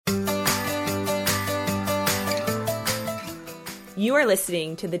You are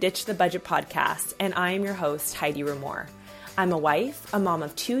listening to the Ditch the Budget podcast, and I am your host, Heidi Ramore. I'm a wife, a mom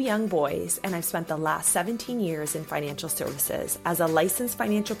of 2 young boys, and I've spent the last 17 years in financial services as a licensed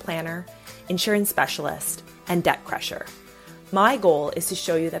financial planner, insurance specialist, and debt crusher. My goal is to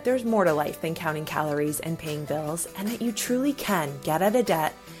show you that there's more to life than counting calories and paying bills, and that you truly can get out of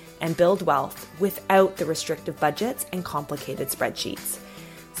debt and build wealth without the restrictive budgets and complicated spreadsheets.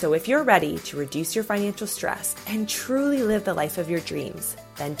 So if you're ready to reduce your financial stress and truly live the life of your dreams,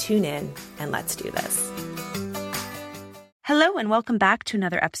 then tune in and let's do this. Hello and welcome back to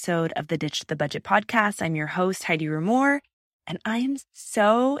another episode of the Ditch the Budget podcast. I'm your host, Heidi Ramore, and I am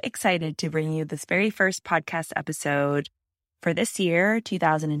so excited to bring you this very first podcast episode for this year,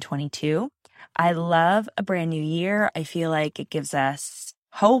 2022. I love a brand new year. I feel like it gives us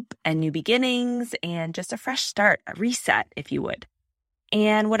hope and new beginnings and just a fresh start, a reset, if you would.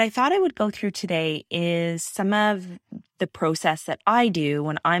 And what I thought I would go through today is some of the process that I do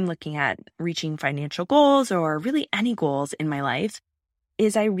when I'm looking at reaching financial goals or really any goals in my life,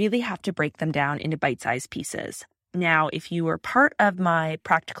 is I really have to break them down into bite-sized pieces. Now, if you were part of my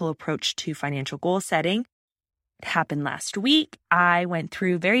practical approach to financial goal setting, it happened last week. I went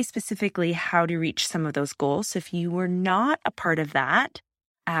through very specifically how to reach some of those goals. So if you were not a part of that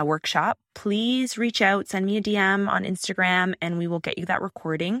workshop, please reach out, send me a DM on Instagram, and we will get you that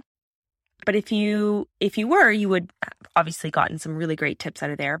recording. But if you were, you would obviously gotten some really great tips out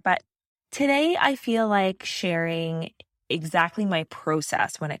of there. But today I feel like sharing exactly my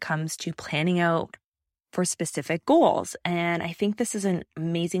process when it comes to planning out for specific goals. And I think this is an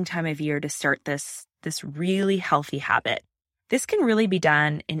amazing time of year to start this really healthy habit. This can really be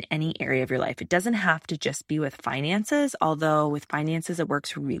done in any area of your life. It doesn't have to just be with finances, although with finances, it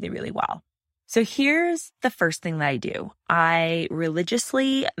works really, really well. So here's the first thing that I do. I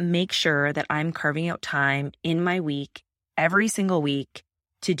religiously make sure that I'm carving out time in my week, every single week,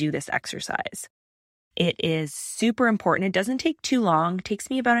 to do this exercise. It is super important. It doesn't take too long. It takes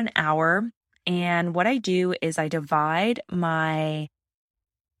me about an hour. And what I do is I divide my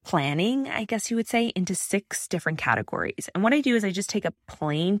planning, I guess you would say, into 6 different categories. And what I do is I just take a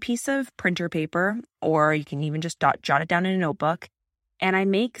plain piece of printer paper, or you can even just jot it down in a notebook, and I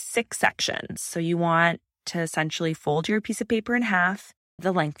make 6 sections. So you want to essentially fold your piece of paper in half,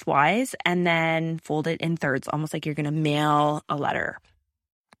 the lengthwise, and then fold it in thirds, almost like you're going to mail a letter.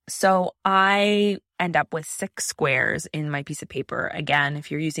 So I end up with 6 squares in my piece of paper. Again,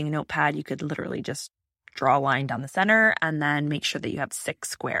 if you're using a notepad, you could literally just draw a line down the center and then make sure that you have 6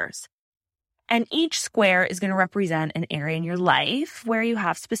 squares. And each square is going to represent an area in your life where you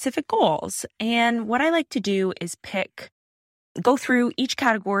have specific goals. And what I like to do is go through each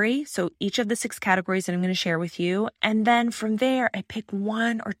category. So each of the 6 categories that I'm going to share with you. And then from there, I pick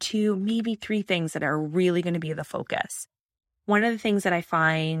 1 or 2, maybe 3 things that are really going to be the focus. One of the things that I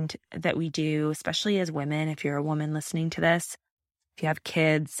find that we do, especially as women, if you're a woman listening to this, if you have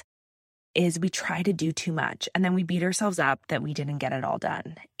kids, is we try to do too much and then we beat ourselves up that we didn't get it all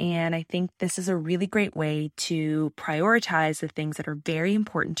done. And I think this is a really great way to prioritize the things that are very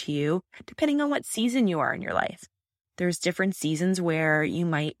important to you, depending on what season you are in your life. There's different seasons where you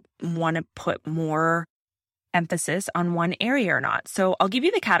might want to put more emphasis on one area or not. So I'll give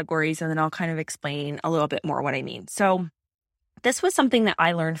you the categories and then I'll kind of explain a little bit more what I mean. So this was something that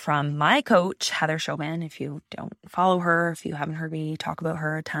I learned from my coach, Heather Chauvin. If you don't follow her, if you haven't heard me talk about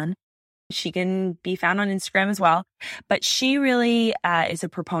her a ton, she can be found on Instagram as well. But she really is a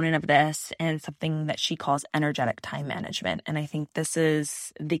proponent of this and something that she calls energetic time management. And I think this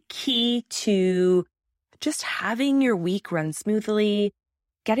is the key to just having your week run smoothly,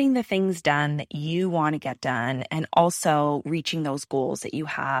 getting the things done that you want to get done, and also reaching those goals that you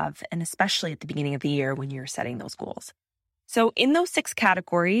have, and especially at the beginning of the year when you're setting those goals. So in those 6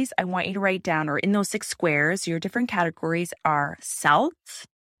 categories, I want you to write down, or in those 6 squares, your different categories are self.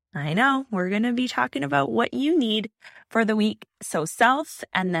 I know we're going to be talking about what you need for the week. So self,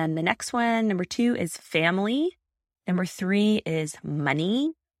 and then the next one, number 2 is family. Number 3 is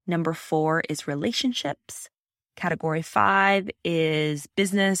money. Number 4 is relationships. Category 5 is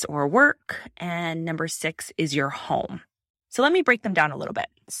business or work. And number 6 is your home. So let me break them down a little bit.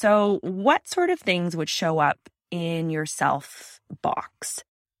 So what sort of things would show up in your self box?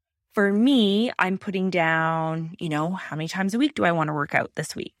 For me, I'm putting down, how many times a week do I want to work out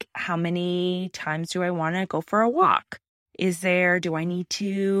this week? How many times do I want to go for a walk? Do I need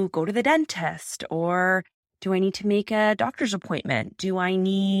to go to the dentist, or do I need to make a doctor's appointment? Do I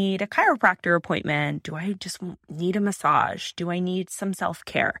need a chiropractor appointment? Do I just need a massage? Do I need some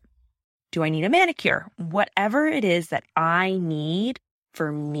self-care? Do I need a manicure? Whatever it is that I need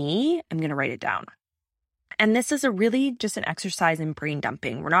for me, I'm going to write it down. And this is really just an exercise in brain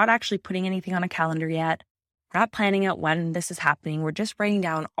dumping. We're not actually putting anything on a calendar yet. We're not planning out when this is happening. We're just writing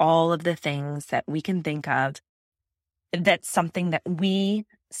down all of the things that we can think of that's something that we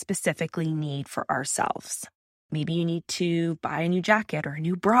specifically need for ourselves. Maybe you need to buy a new jacket or a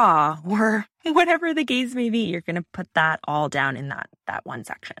new bra or whatever the case may be. You're going to put that all down in that one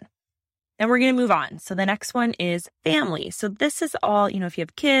section. Then we're going to move on. So the next one is family. So this is all, if you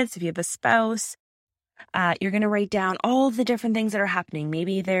have kids, if you have a spouse, you're going to write down all of the different things that are happening.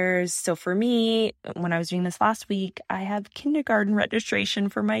 Maybe so for me, when I was doing this last week, I have kindergarten registration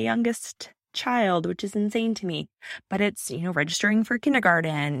for my youngest child, which is insane to me. But it's, registering for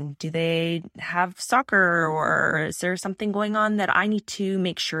kindergarten. Do they have soccer, or is there something going on that I need to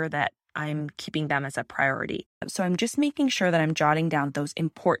make sure that I'm keeping them as a priority? So I'm just making sure that I'm jotting down those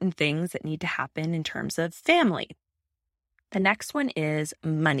important things that need to happen in terms of family. The next one is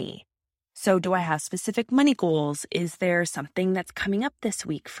money. So do I have specific money goals? Is there something that's coming up this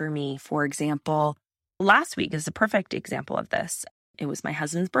week for me? For example, last week is a perfect example of this. It was my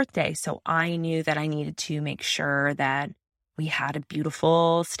husband's birthday, so I knew that I needed to make sure that we had a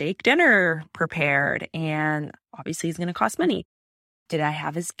beautiful steak dinner prepared, and obviously it's going to cost money. Did I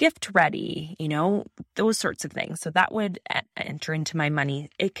have his gift ready? Those sorts of things. So that would enter into my money.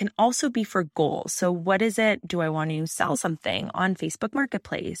 It can also be for goals. So what is it? Do I want to sell something on Facebook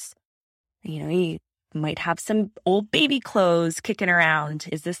Marketplace? You might have some old baby clothes kicking around.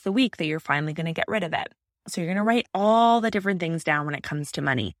 Is this the week that you're finally going to get rid of it? So you're going to write all the different things down when it comes to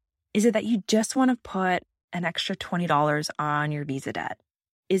money. Is it that you just want to put an extra $20 on your Visa debt?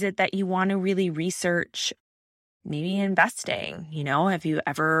 Is it that you want to really research maybe investing? Have you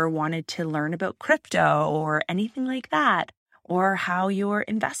ever wanted to learn about crypto or anything like that? Or how your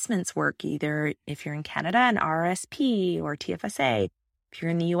investments work, either if you're in Canada, an RRSP or TFSA. If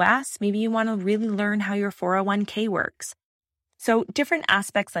you're in the US, maybe you want to really learn how your 401k works. So different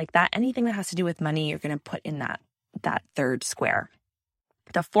aspects like that, anything that has to do with money, you're going to put in that third square.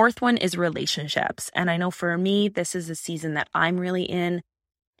 The fourth one is relationships. And I know for me, this is a season that I'm really in.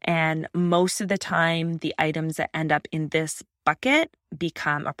 And most of the time, the items that end up in this bucket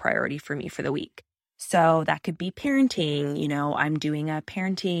become a priority for me for the week. So that could be parenting.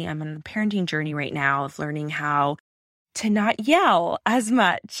 I'm on a parenting journey right now of learning how to not yell as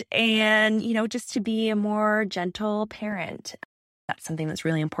much and, just to be a more gentle parent. That's something that's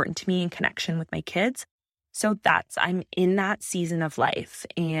really important to me in connection with my kids. So I'm in that season of life,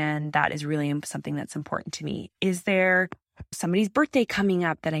 and that is really something that's important to me. Is there somebody's birthday coming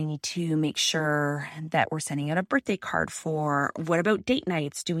up that I need to make sure that we're sending out a birthday card for? What about date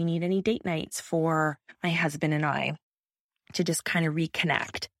nights? Do we need any date nights for my husband and I to just kind of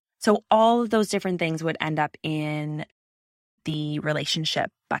reconnect? So all of those different things would end up in the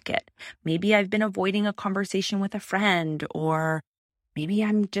relationship bucket. Maybe I've been avoiding a conversation with a friend, or maybe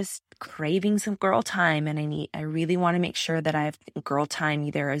I'm just craving some girl time and I really want to make sure that I have girl time,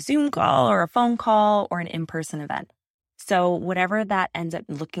 either a Zoom call or a phone call or an in-person event. So whatever that ends up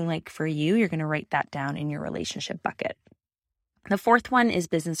looking like for you, you're going to write that down in your relationship bucket. The fourth one is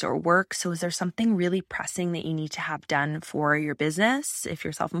business or work. So is there something really pressing that you need to have done for your business if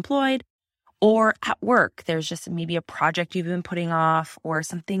you're self-employed? Or at work, there's just maybe a project you've been putting off, or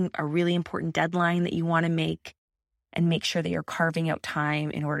a really important deadline that you want to make, and make sure that you're carving out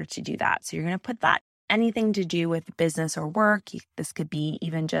time in order to do that. So you're going to put that, anything to do with business or work. This could be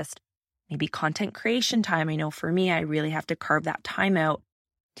even just maybe content creation time. I know for me, I really have to carve that time out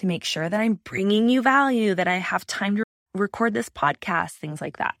to make sure that I'm bringing you value, that I have time to record this podcast, things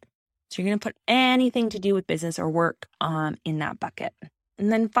like that. So you're going to put anything to do with business or work in that bucket.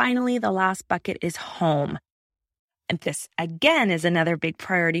 And then finally, the last bucket is home. And this, again, is another big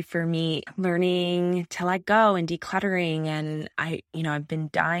priority for me, learning to let go and decluttering. And I've been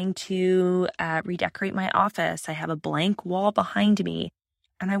dying to redecorate my office. I have a blank wall behind me,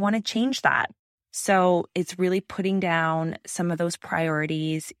 and I want to change that. So it's really putting down some of those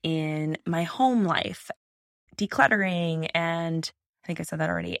priorities in my home life, decluttering, and I think I said that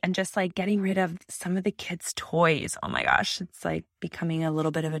already. And just like getting rid of some of the kids' toys. Oh my gosh, it's like becoming a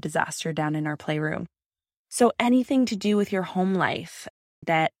little bit of a disaster down in our playroom. So anything to do with your home life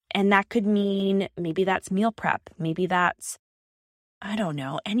and that could mean maybe that's meal prep. Maybe that's, I don't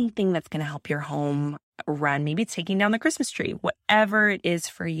know, anything that's going to help your home run. Maybe it's taking down the Christmas tree. Whatever it is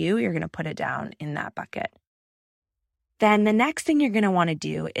for you, you're going to put it down in that bucket. Then the next thing you're going to want to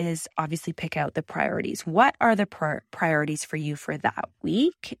do is obviously pick out the priorities. What are the priorities for you for that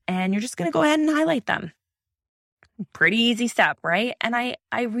week? And you're just going to go ahead and highlight them. Pretty easy step, right? And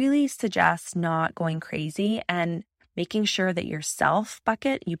I really suggest not going crazy and making sure that your self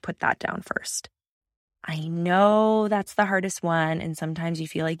bucket, you put that down first. I know that's the hardest one. And sometimes you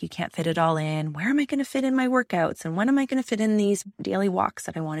feel like you can't fit it all in. Where am I going to fit in my workouts? And when am I going to fit in these daily walks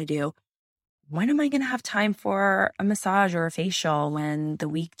that I want to do? When am I going to have time for a massage or a facial when the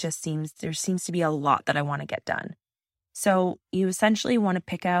week there seems to be a lot that I want to get done? So you essentially want to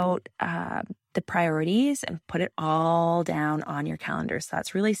pick out the priorities and put it all down on your calendar. So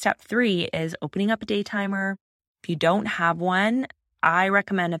that's really step 3 is opening up a day timer. If you don't have one, I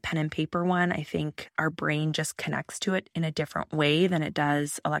recommend a pen and paper one. I think our brain just connects to it in a different way than it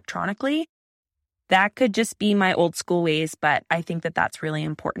does electronically. That could just be my old school ways, but I think that that's really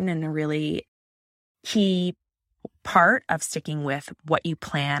important and a really key part of sticking with what you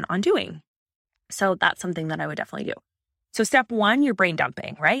plan on doing. So that's something that I would definitely do. So step 1, you're brain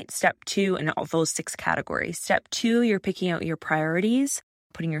dumping, right? Step 2, and all those 6 categories. Step 2, you're picking out your priorities,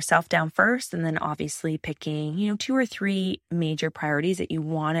 putting yourself down first, and then obviously picking, 2 or 3 major priorities that you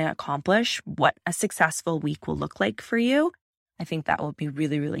want to accomplish, what a successful week will look like for you. I think that will be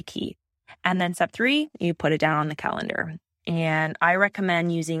really, really key. And then step 3, you put it down on the calendar. And I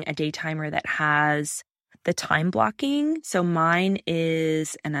recommend using a day timer that has the time blocking. So mine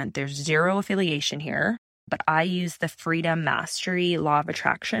is, and there's zero affiliation here, but I use the Freedom Mastery Law of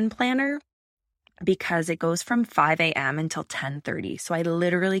Attraction Planner because it goes from 5 a.m. until 10:30. So I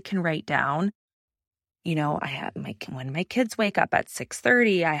literally can write down, I have when my kids wake up at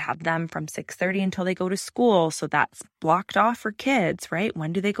 6:30, I have them from 6:30 until they go to school. So that's blocked off for kids, right?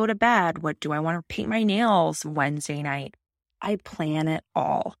 When do they go to bed? What do I want to paint my nails Wednesday night? I plan it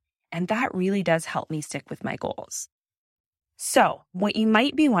all. And that really does help me stick with my goals. So what you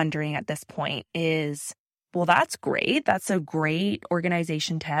might be wondering at this point is, well, that's great. That's a great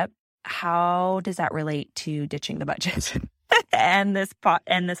organization tip. How does that relate to ditching the budget and this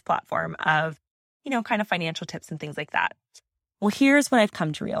platform of, kind of financial tips and things like that? Well, here's what I've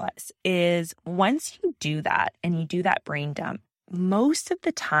come to realize is once you do that and you do that brain dump, most of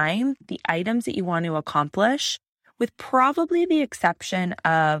the time, the items that you want to accomplish, with probably the exception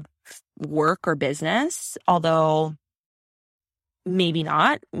of work or business, although maybe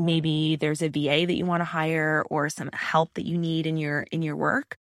not, maybe there's a VA that you want to hire or some help that you need in your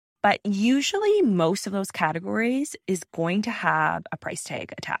work. But usually most of those categories is going to have a price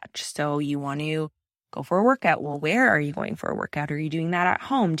tag attached. So you want to go for a workout. Well, where are you going for a workout? Are you doing that at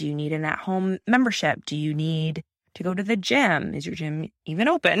home? Do you need an at-home membership? Do you need to go to the gym? Is your gym even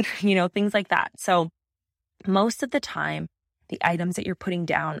open? Things like that. So most of the time, the items that you're putting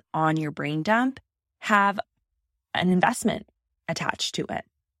down on your brain dump have an investment attached to it,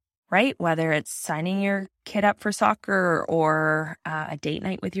 right? Whether it's signing your kid up for soccer or a date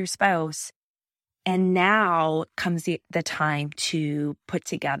night with your spouse. And now comes the time to put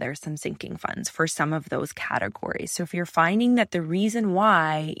together some sinking funds for some of those categories. So if you're finding that the reason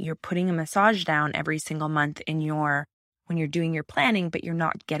why you're putting a massage down every single month when you're doing your planning, but you're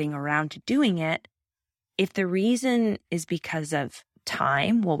not getting around to doing it, if the reason is because of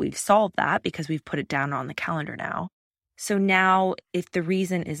time, well, we've solved that because we've put it down on the calendar now. So now if the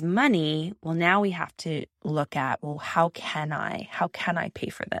reason is money, well, now we have to look at, well, how can I pay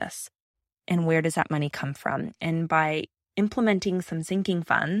for this? And where does that money come from? And by implementing some sinking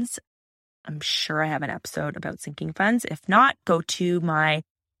funds, I'm sure I have an episode about sinking funds. If not, go to my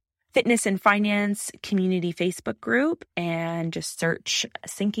Fitness and Finance Community Facebook group and just search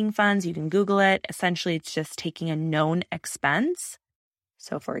sinking funds. You can Google it. Essentially, it's just taking a known expense.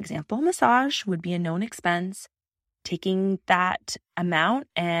 So for example, massage would be a known expense. Taking that amount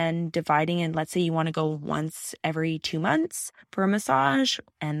and dividing in, let's say you want to go once every 2 months for a massage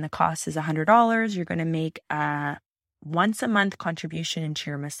and the cost is $100, you're going to make a once a month contribution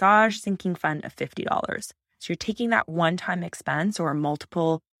into your massage sinking fund of $50. So you're taking that one-time expense or a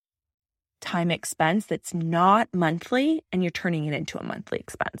multiple time expense that's not monthly and you're turning it into a monthly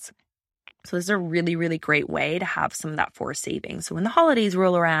expense. So this is a really, really great way to have some of that forced savings. So when the holidays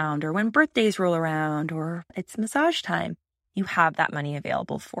roll around or when birthdays roll around or it's massage time, you have that money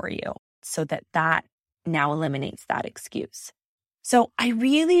available for you so that now eliminates that excuse. So I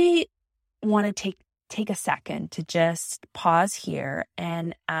really want to take a second to just pause here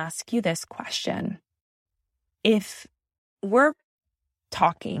and ask you this question. If we're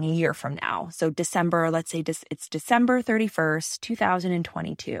talking a year from now, so December, let's say it's December 31st,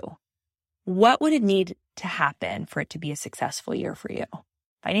 2022, what would it need to happen for it to be a successful year for you?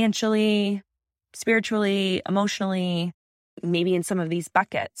 Financially, spiritually, emotionally, maybe in some of these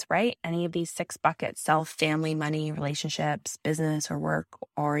buckets, right? Any of these 6 buckets, self, family, money, relationships, business or work,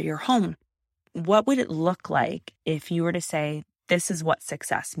 or your home. What would it look like if you were to say, this is what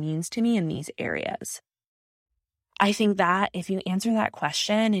success means to me in these areas? I think that if you answer that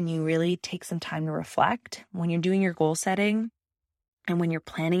question and you really take some time to reflect when you're doing your goal setting and when you're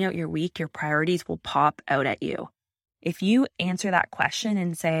planning out your week, your priorities will pop out at you. If you answer that question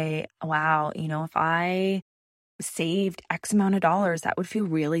and say, wow, if I saved X amount of dollars, that would feel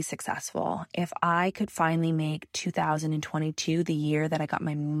really successful. If I could finally make 2022 the year that I got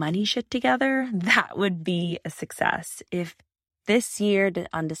my money shit together, that would be a success. If this year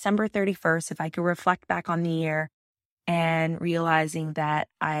on December 31st, if I could reflect back on the year and realizing that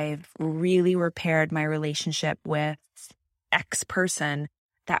I've really repaired my relationship with X person,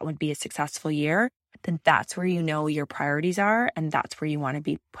 that would be a successful year, then that's where your priorities are, and that's where you want to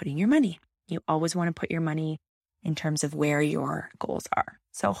be putting your money. You always want to put your money in terms of where your goals are.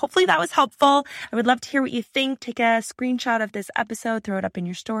 So hopefully that was helpful. I would love to hear what you think. Take a screenshot of this episode, throw it up in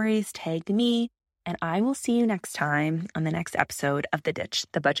your stories, tag me, and I will see you next time on the next episode of the Ditch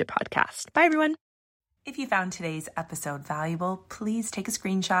the Budget podcast. Bye, everyone. If you found today's episode valuable, please take a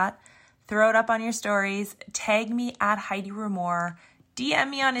screenshot, throw it up on your stories, tag me at Heidi Rumor, DM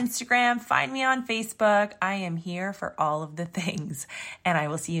me on Instagram, find me on Facebook. I am here for all of the things. And I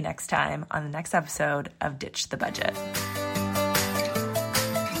will see you next time on the next episode of Ditch the Budget.